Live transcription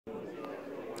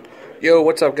Yo,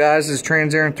 what's up guys? This is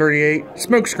Transarin 38,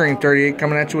 Smokescreen 38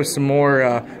 coming at you with some more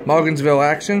Maugansville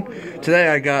action. Today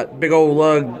I got big old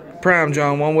lug Prime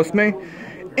John 1 with me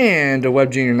and a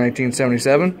Web Junior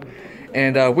 1977.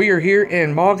 And we are here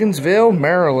in Maugansville,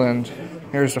 Maryland.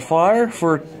 Here's the flyer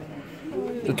for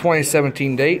the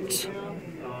 2017 dates.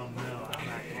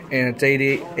 And it's 8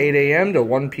 a.m. to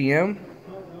 1 p.m.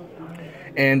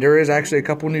 And there is actually a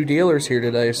couple new dealers here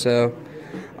today, so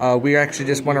we actually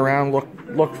just went around, looked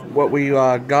what we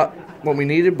got, what we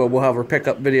needed, but we'll have our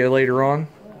pickup video later on.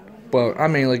 But I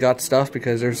mainly got stuff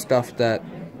because there's stuff that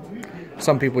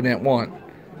some people didn't want,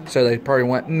 so they probably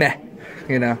went meh,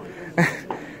 you know.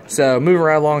 So moving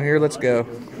right along here, let's go.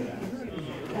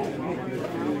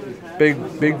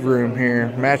 Big room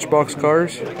here. Matchbox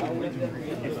cars,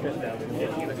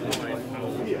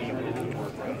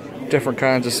 different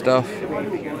kinds of stuff.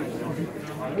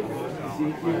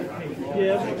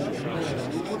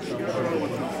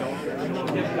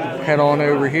 Head on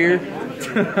over here.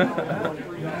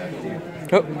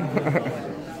 Oh.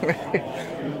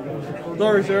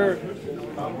 Sorry, sir.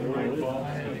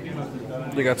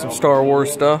 They got some Star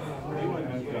Wars stuff.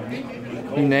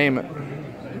 You name it.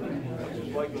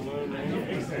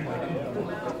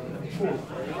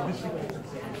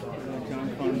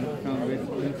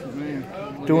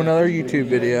 Do another YouTube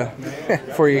video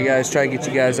for you guys. Try to get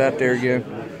you guys out there again.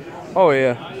 Oh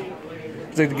yeah.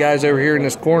 I think the guys over here in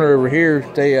this corner over here,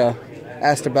 they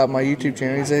asked about my YouTube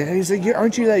channel. He said,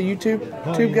 aren't you that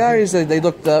YouTube guy? He said they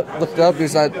looked up.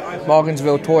 There's that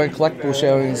Maugansville Toy and Collectible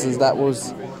Show, and he says that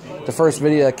was the first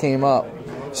video that came up.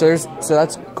 So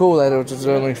that's cool that it was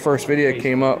the only first video that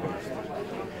came up.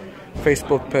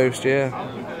 Facebook post, yeah.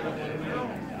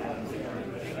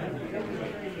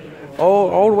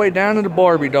 All the way down to the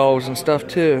Barbie dolls and stuff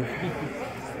too.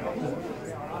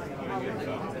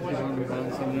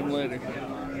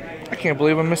 I can't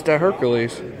believe I missed that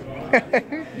Hercules.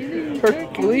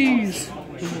 Hercules.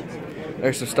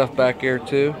 There's some stuff back here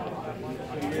too.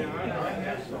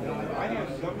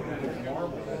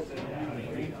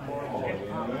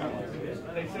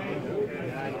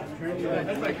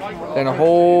 And a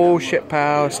whole shit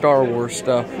pile of Star Wars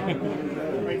stuff.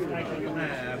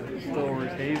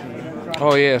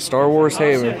 Oh yeah, Star Wars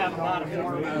Haven.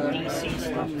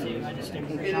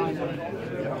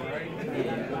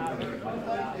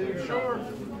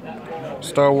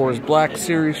 Star Wars Black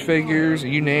Series figures,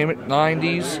 you name it,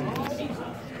 90s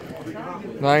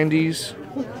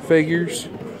figures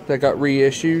that got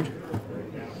reissued.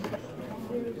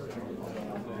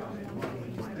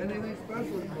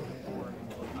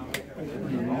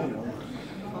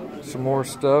 Some more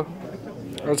stuff.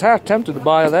 I was half tempted to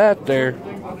buy that there.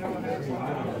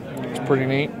 It's pretty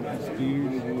neat.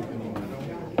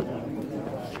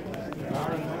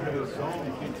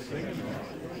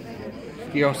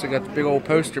 You also got the big old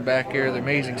poster back here, the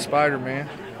Amazing Spider-Man.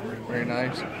 Very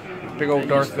nice. Big old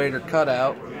Darth Vader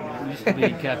cutout. It used to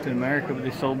be Captain America, but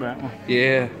they sold that one.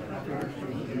 Yeah.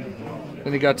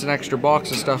 Then you got some extra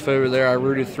box of stuff over there I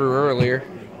rooted through earlier.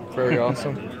 Very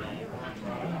awesome.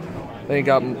 Then you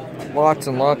got lots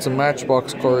and lots of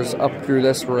Matchbox cars up through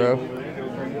this row.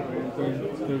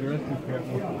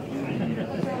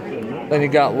 Then you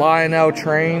got Lionel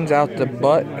trains out the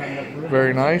butt.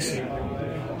 Very nice.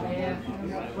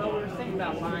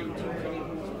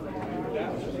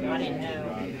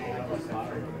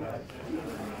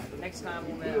 Next time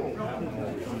we'll know.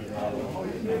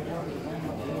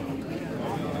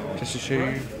 Just to show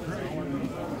you.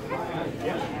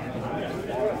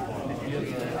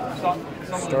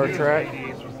 Star Trek.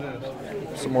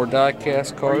 Some more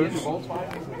die-cast cars.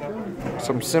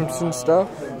 Some Simpson stuff.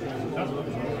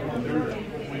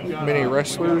 Mini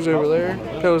wrestlers over there.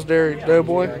 Pillsbury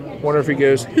Doughboy. Wonder if he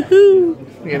goes, hoo-hoo,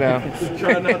 you know.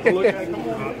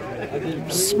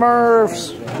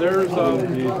 Smurfs.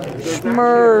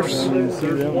 Smurfs.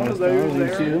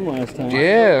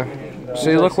 Yeah.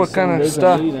 See, look what kind of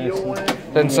stuff.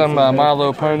 Then some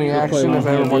Milo Pony action if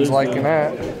everyone's liking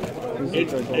that.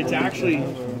 It's actually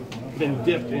been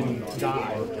dipped in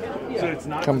dye. So it's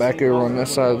not. Come back over on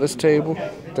this side of this table.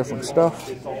 Different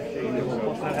stuff.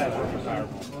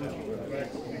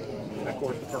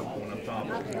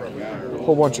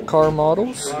 Whole bunch of car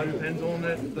models. Depends on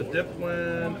it. The dip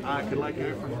one, I could like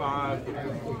it for $5.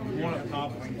 One up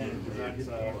top.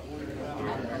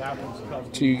 That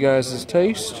one's To you guys'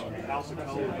 taste.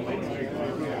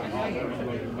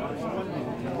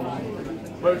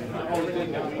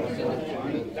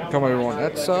 Come over on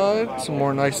that side. Some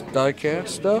more nice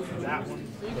die-cast stuff.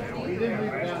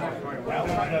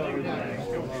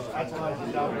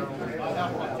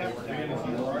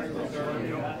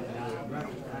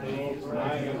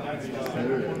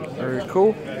 Very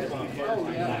cool.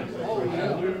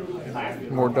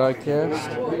 More die cast.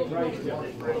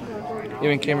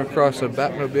 Even came across a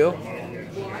Batmobile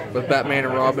with Batman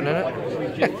and Robin in it.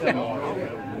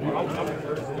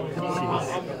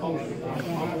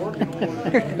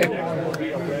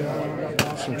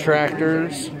 Some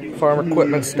tractors, farm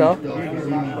equipment stuff.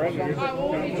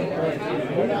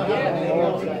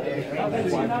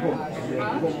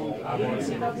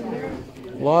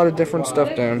 A lot of different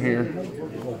stuff down here.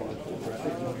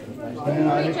 I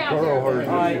just borrow her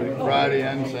Friday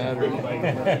and Saturday.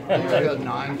 I got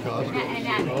 9 customers.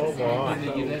 Oh boy.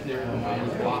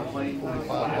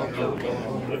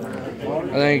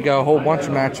 And then you got a whole bunch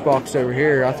of Matchbox over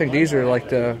here. I think these are like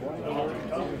the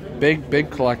big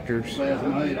collectors.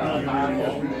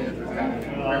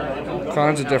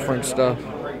 Kinds of different stuff.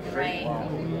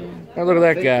 Now look at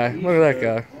that guy. Look at that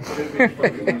guy.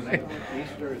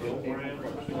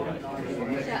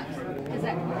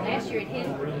 Last year it hit.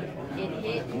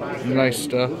 Nice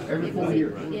stuff.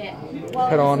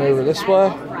 Head on over this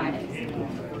way.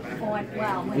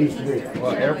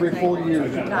 Well, every 4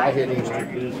 years I hit Easter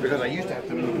because I used to have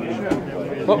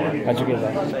to. Oh, how'd you get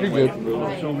that? You're good.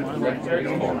 Only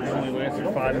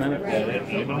lasted 5 minutes.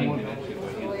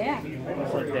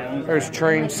 There's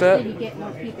train set.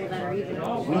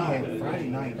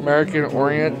 American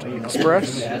Orient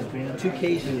Express. 2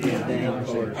 cases of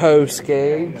things. Hose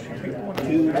gauge.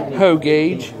 Hoe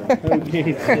gauge.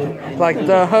 Like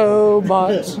the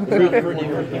Hobots.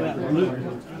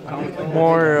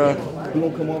 More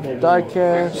die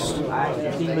cast.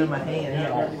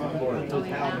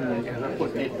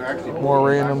 More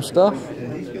random stuff.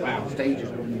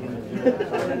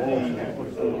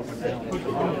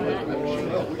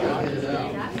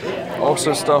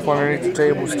 Also stuff underneath the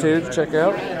tables too to check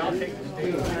out.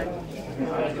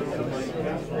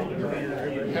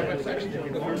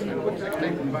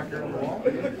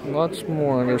 Lots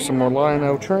more. There's some more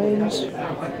Lionel trains.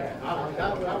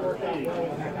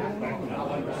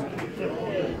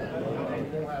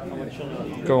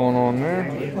 Going on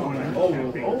there.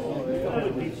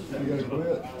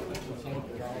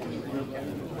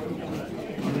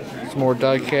 Some more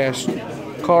die-cast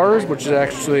cars, which is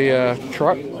actually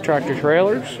tractor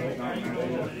trailers.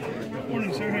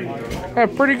 Yeah,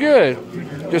 pretty good.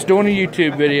 Just doing a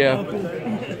YouTube video.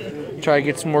 Try to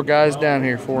get some more guys down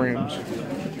here for him.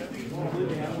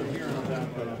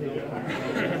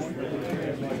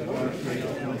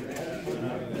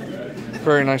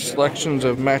 Very nice selections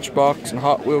of Matchbox and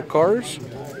Hot Wheel cars.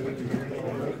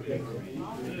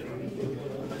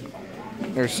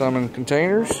 There's some in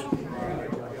containers.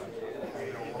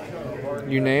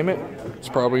 You name it, it's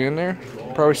probably in there.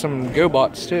 Probably some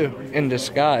GoBots too, in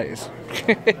disguise.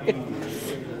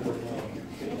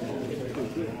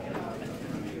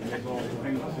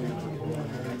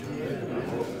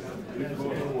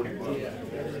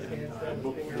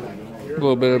 A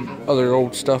little bit of other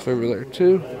old stuff over there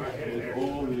too.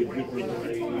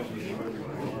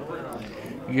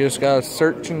 You just gotta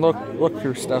search and look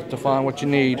through stuff to find what you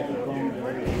need.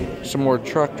 Some more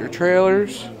tractor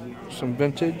trailers, some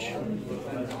vintage.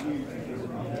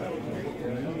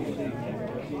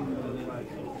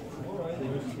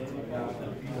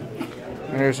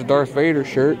 And there's a Darth Vader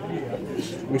shirt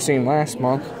we seen last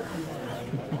month.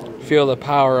 Feel the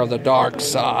power of the dark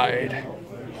side.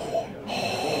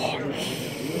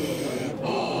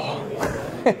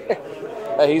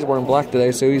 Hey, he's wearing black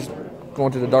today, so he's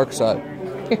going to the dark side.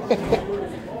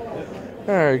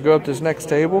 Alright, go up to this next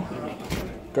table.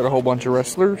 Got a whole bunch of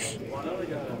wrestlers.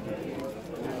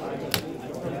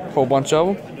 Whole bunch of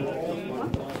them.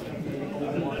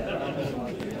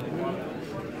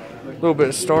 A little bit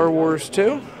of Star Wars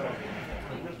too.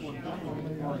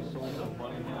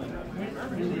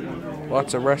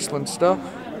 Lots of wrestling stuff.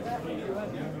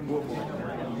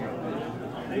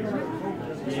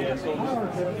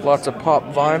 Lots of pop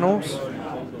vinyls.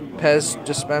 Pez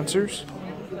dispensers.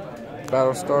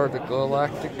 Battlestar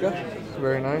Galactica.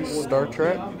 Very nice. Star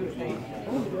Trek.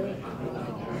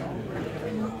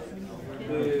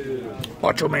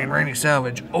 Macho Man Randy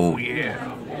Savage. Oh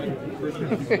yeah.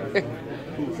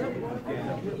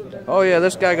 Oh yeah,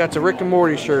 this guy got the Rick and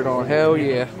Morty shirt on. Hell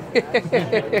yeah.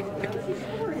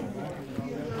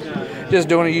 Just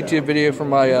doing a YouTube video for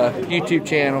my YouTube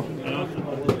channel.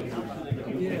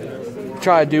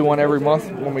 Try to do one every month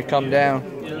when we come down.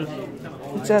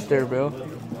 What's that there, Bill?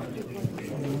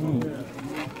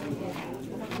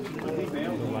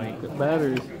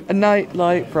 Batteries. A night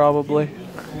light, probably.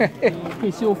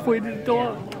 He's so afraid of the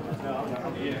dark.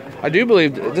 I do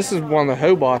believe this is one of the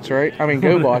Hobots, right? I mean,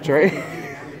 GoBots, right?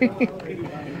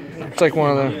 It's like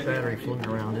one of the. Battery floating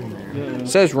around in there. It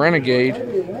says Renegade.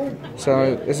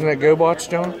 So isn't it GoBots,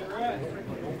 John?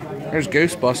 There's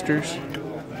Ghostbusters.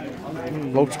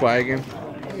 Volkswagen.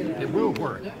 It will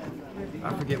work.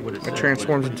 I forget what it It says.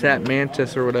 transforms into that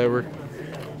Mantis or whatever.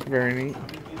 Very neat.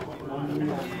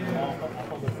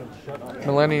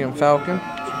 Millennium Falcon.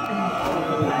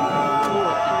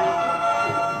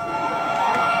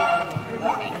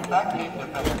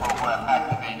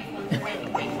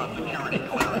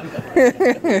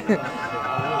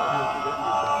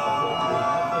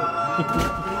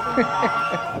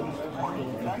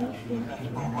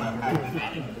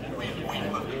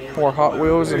 More Hot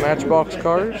Wheels and Matchbox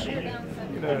cars.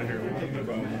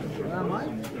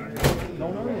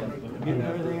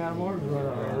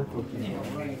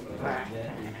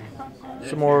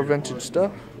 Some more vintage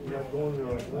stuff.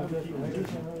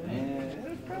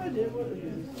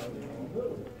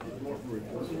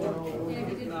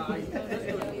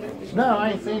 No,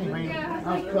 I ain't seen him. I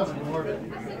was custom ordered.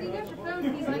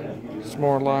 Some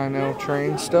more Lionel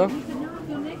train stuff.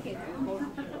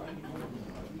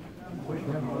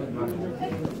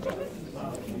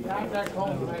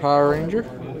 Power Ranger.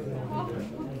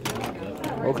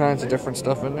 All kinds of different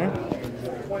stuff in there.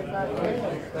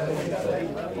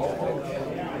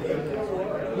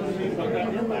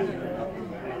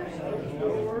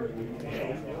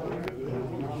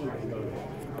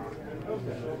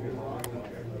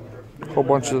 Whole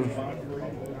bunch of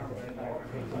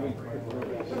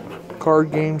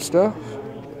card game stuff.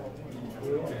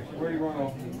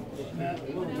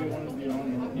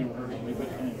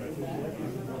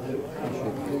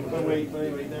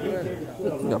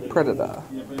 Got Predator,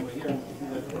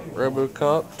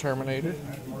 RoboCop, Terminator,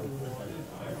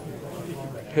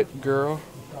 Hit Girl.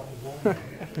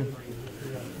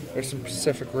 There's some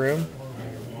Pacific Rim.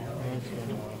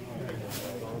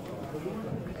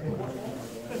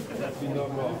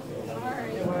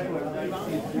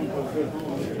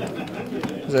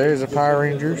 There's a Power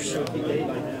Rangers.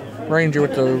 Ranger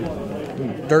with the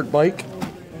dirt bike.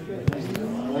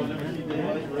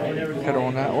 Head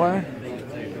on that way.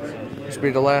 This will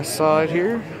be the last side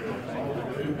here.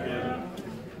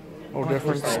 All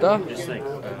different stuff. Just like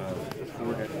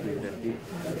Ford F-350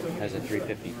 has a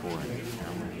 354.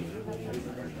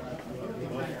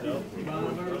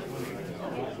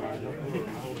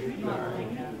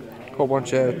 Whole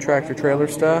bunch of tractor trailer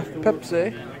stuff.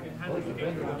 Pepsi.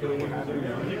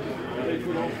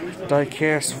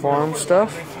 Diecast farm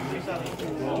stuff.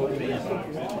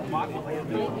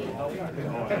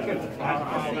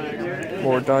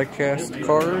 More diecast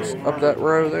cars up that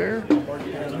row there.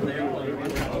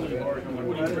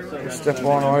 Step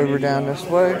on over down this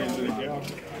way.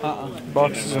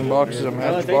 Boxes and boxes of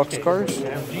Matchbox cars.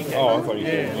 Oh, I thought you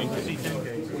said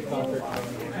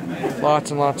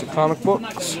Lots and lots of comic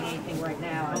books.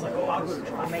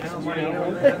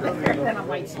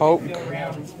 Hulk.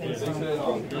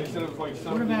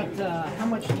 What about how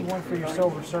much do you want for your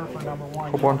Silver Surfer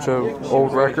 #1? A bunch of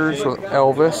old records with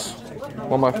Elvis,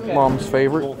 one of my mom's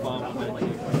favorite. All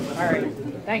right,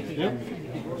 thank you.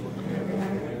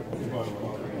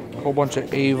 A whole bunch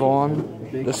of Avon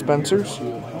dispensers.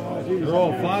 They're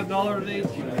all $5 each.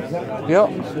 Yep,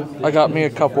 I got me a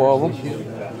couple of them.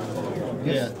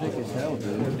 Yeah.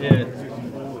 Yeah.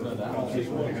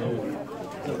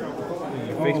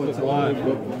 Facebook Live.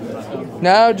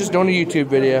 No, just doing a YouTube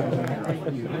video.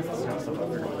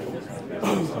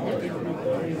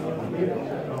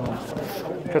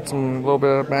 Got some little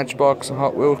bit of Matchbox and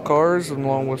Hot Wheels cars,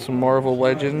 along with some Marvel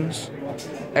Legends,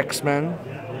 X-Men.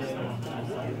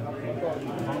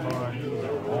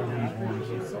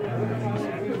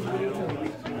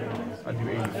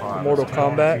 Mortal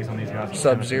Kombat,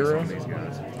 Sub-Zero,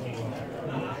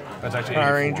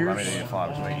 Power Rangers,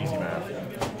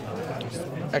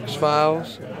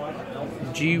 X-Files,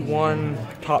 G1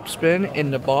 Top Spin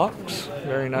in the box.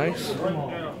 Very nice.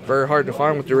 Very hard to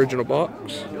find with the original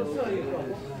box.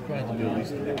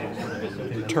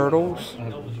 Turtles.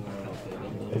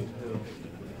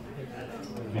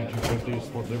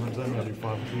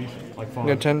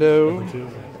 Nintendo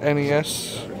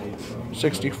NES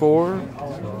 64.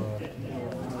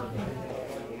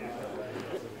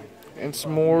 And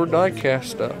some more diecast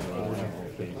stuff.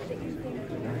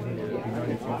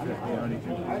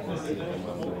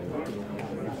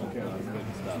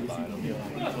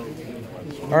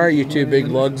 Alright, you two big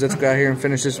lugs, let's go out here and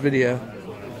finish this video.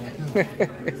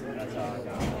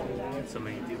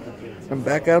 And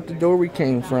back out the door we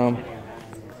came from.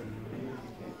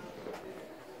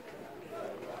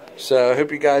 So I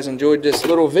hope you guys enjoyed this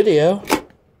little video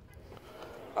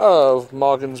of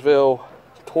Maugansville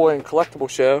Toy and Collectible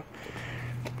Show.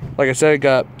 Like I said, I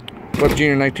got Web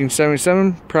Junior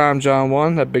 1977, Prime John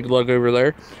 1, that big lug over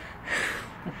there.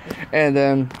 And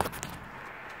then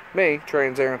me,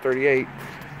 Trans Aaron 38.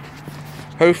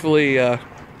 Hopefully,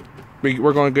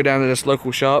 we're going to go down to this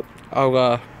local shop.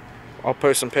 I'll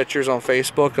post some pictures on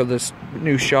Facebook of this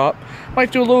new shop.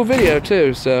 Might do a little video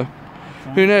too, so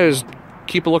who knows?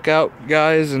 Keep a lookout,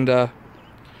 guys, and we're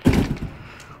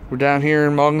down here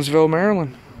in Maugansville,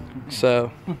 Maryland.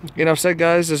 So, enough said,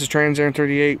 guys. This is Trans Aaron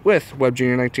 38 with Web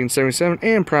Junior 1977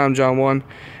 and Prime John 1,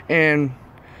 and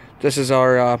this is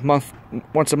our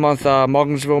once a month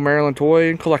Maugansville, Maryland toy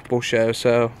and collectible show.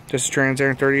 So, this is Trans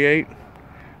Aaron 38.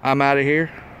 I'm out of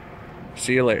here.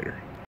 See you later.